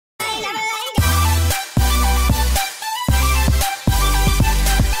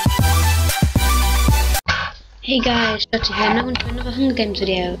Hey guys, Shotty here, now on to another Hunger Games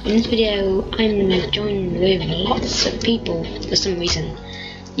video. In this video, I'm joined with lots of people for some reason.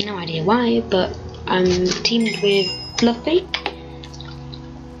 No idea why, but I'm teamed with Fluffy.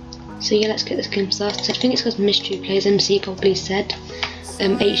 So yeah, let's get this game started. I think it's called Mystery Players, MC probably said.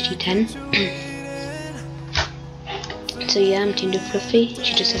 HD10. So yeah, I'm teamed with Fluffy.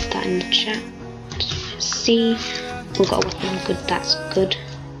 She just said that in the chat. See, we've got a weapon, good, that's good.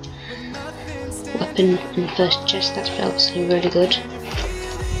 Weapon in the first chest, that's obviously really good.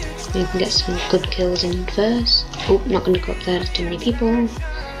 We can get some good kills in first. Oh, not going to go up there, there's too many people.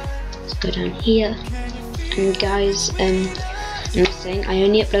 Let's go down here. And guys, I'm just saying, I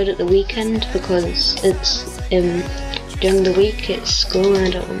only upload at the weekend because it's during the week it's school and I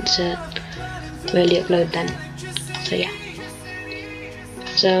don't want to really upload then. So yeah.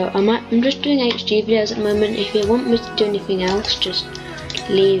 So I'm just doing HD videos at the moment. If you want me to do anything else, just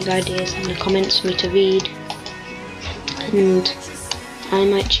leave ideas in the comments for me to read and I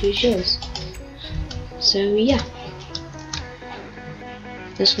might choose yours. So yeah,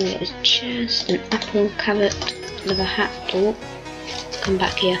 just gonna get a chest, an apple, carrot, another hat. Oh, come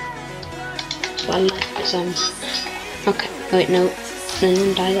back here. That's what I like this on. Okay, wait, no,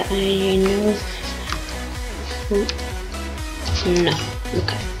 anyone die that I know? Oh. No,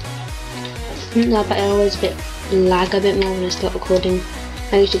 okay. No, but I always lag a bit more when I start recording.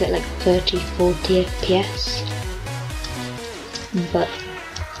 I usually get like 30-40 FPS, but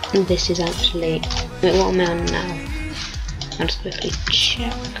this is actually, wait, what am I on now? I'll just quickly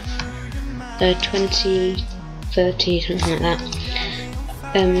check. 20, 30, something like that.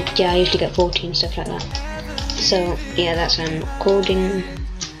 Yeah, I usually get 40 and stuff like that. So yeah, that's how I'm recording.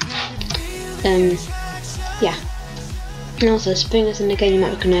 Yeah. And also, Spring is in the game, you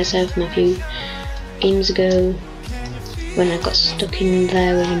might recognise her from a few games ago, when I got stuck in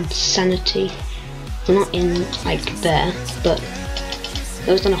there with Insanity. Well, not in like there, but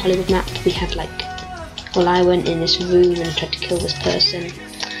it was on a Hollywood map. We had like, well, I went in this room and tried to kill this person,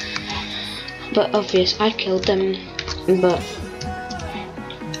 but obvious I killed them, but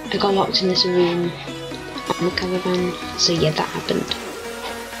I got locked in this room on the caravan. So yeah, that happened.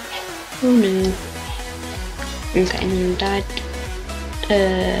 Oh no. Okay, and then died.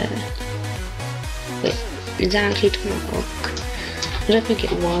 Wait. Is that actually Tomahawk? I don't think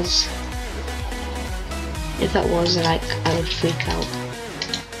it was. If that was, like, I would freak out.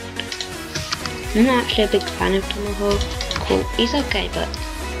 I'm not actually a big fan of Tomahawk. Cool. He's okay, but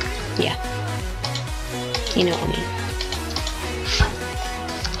yeah. You know what I mean.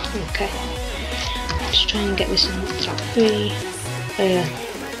 Okay. Let's try and get this in top 3.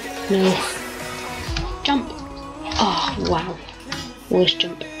 No. Jump! Oh, wow. Worst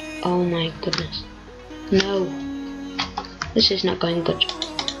jump. Oh my goodness. No, this is not going good.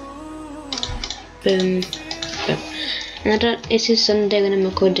 Boom, boom. And it is Sunday when I'm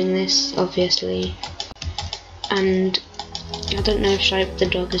recording this, obviously. And I don't know if the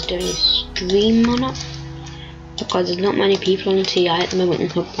dog is doing a stream or not, because there's not many people on TEI at the moment in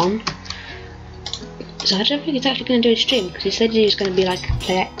Hub 1. So I don't think he's actually going to do a stream, because he said he was going to be like a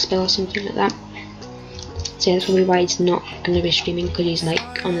Play Expo or something like that. So that's probably why he's not going to be streaming, because he's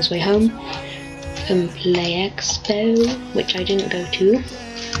like on his way home from Play Expo, which I didn't go to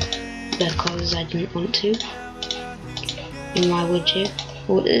because I didn't want to. And why would you?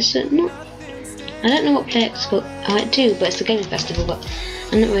 Or is it not? I don't know what Play Expo I might do, but it's a gaming festival. But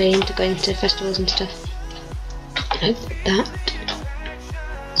I'm not really into going to festivals and stuff like that.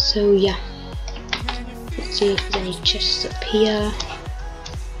 So yeah, let's see if there's any chests up here.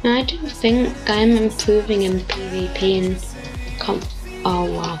 Now, I do think I'm improving in PvP and oh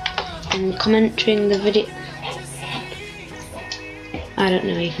wow. And commenting the video. I don't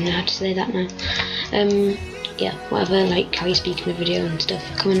know even how to say that now. Yeah, whatever, like how you speak in the video and stuff.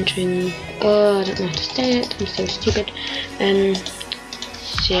 Commenting. Oh, I don't know how to say it. I'm so stupid.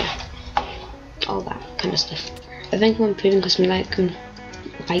 So yeah, all that kind of stuff. I think I'm improving because I'm like,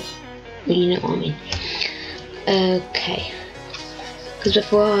 well, you know what I mean. Okay. Because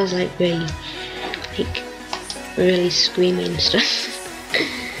before I was like really screaming and stuff.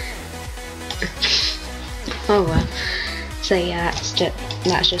 Oh well. So yeah, that's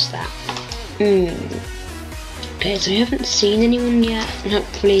just that. Okay, so we haven't seen anyone yet, and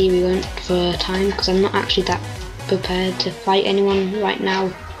hopefully we won't for a time, because I'm not actually that prepared to fight anyone right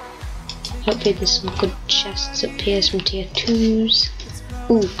now. Hopefully there's some good chests up here, some tier 2s.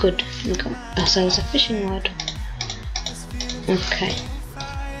 Ooh, good. We got ourselves a fishing rod. Okay.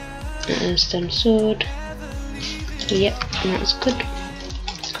 And a stone sword. Yep, and that's good.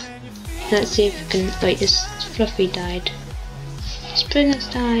 Let's see if we can. Wait, this Fluffy died. Spring has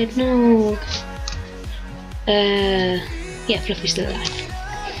died. No. Yeah, Fluffy's still alive.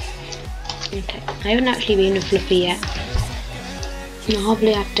 Okay, I haven't actually been with Fluffy yet. I'll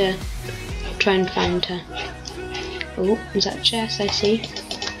probably have to try and find her. Oh, is that a chest? I see.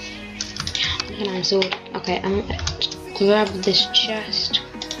 An iron sword. Okay, I'm gonna grab this chest.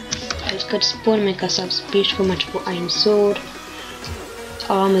 Let's go to spawn and make ourselves a beautiful magical iron sword.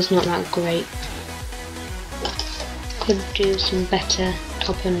 Armor's not that great. Could do some better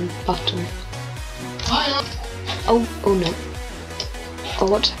top and bottom. Oh no. Oh,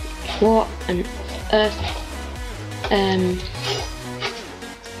 what on earth? I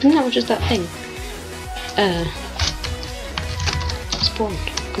think that was just that thing. Spawned,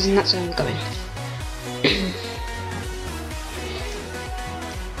 because then that's where I'm going.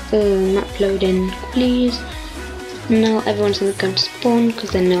 Map loading, please. Now everyone's going to spawn,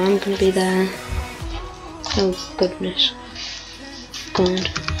 because they know I'm going to be there. Oh goodness. God.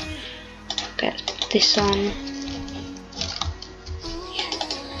 Get this on.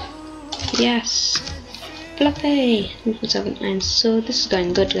 Yes! Fluffy! Let's have an iron sword. This is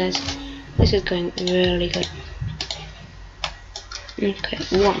going good, guys. This is going really good. Okay,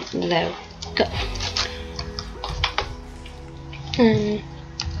 one, there we go.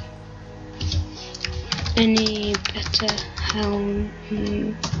 Any better helm?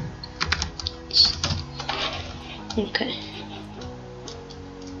 Okay.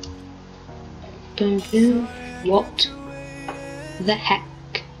 Boom boom. What the heck?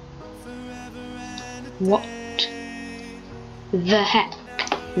 What the heck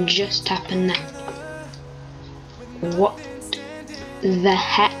just happened there? What the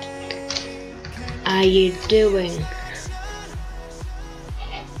heck are you doing?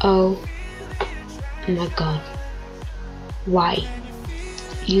 Oh my god. Why?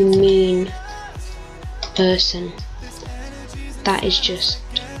 You mean person. That is just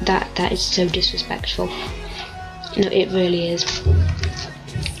that is so disrespectful. No, it really is.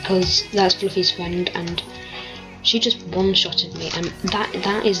 Because that's Fluffy's friend and she just one-shotted me, and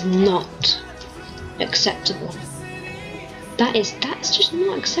that is not acceptable. That's just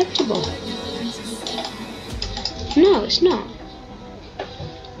not acceptable. No, it's not.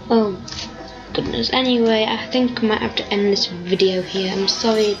 Oh goodness. Anyway, I think I might have to end this video here. I'm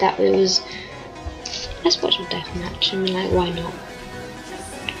sorry that it was. Let's watch a deathmatch. I mean, like, why not?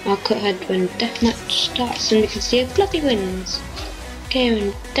 I'll cut ahead when deathmatch starts and we can see if Fluffy wins. Okay, we're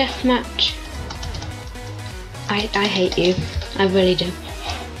in deathmatch. I hate you. I really do.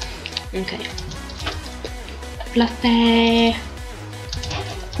 Okay. Fluffy.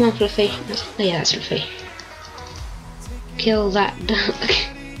 Come on, Fluffy. Oh yeah, that's Fluffy. Kill that duck.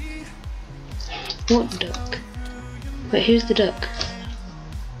 What duck? Wait, who's the duck?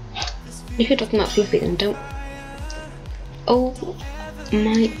 If you're talking about Fluffy, then don't. Oh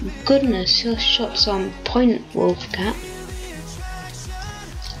my goodness, your shots on point, Wolfcat.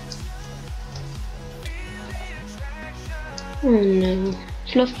 Oh no,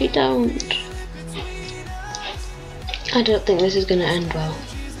 Fluffy, don't. I don't think this is gonna end well.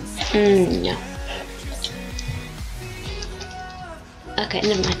 No. Okay,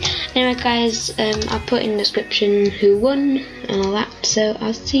 never mind. Anyway guys, I'll put in the description who won and all that, so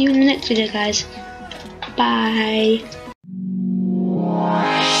I'll see you in the next video guys. Bye.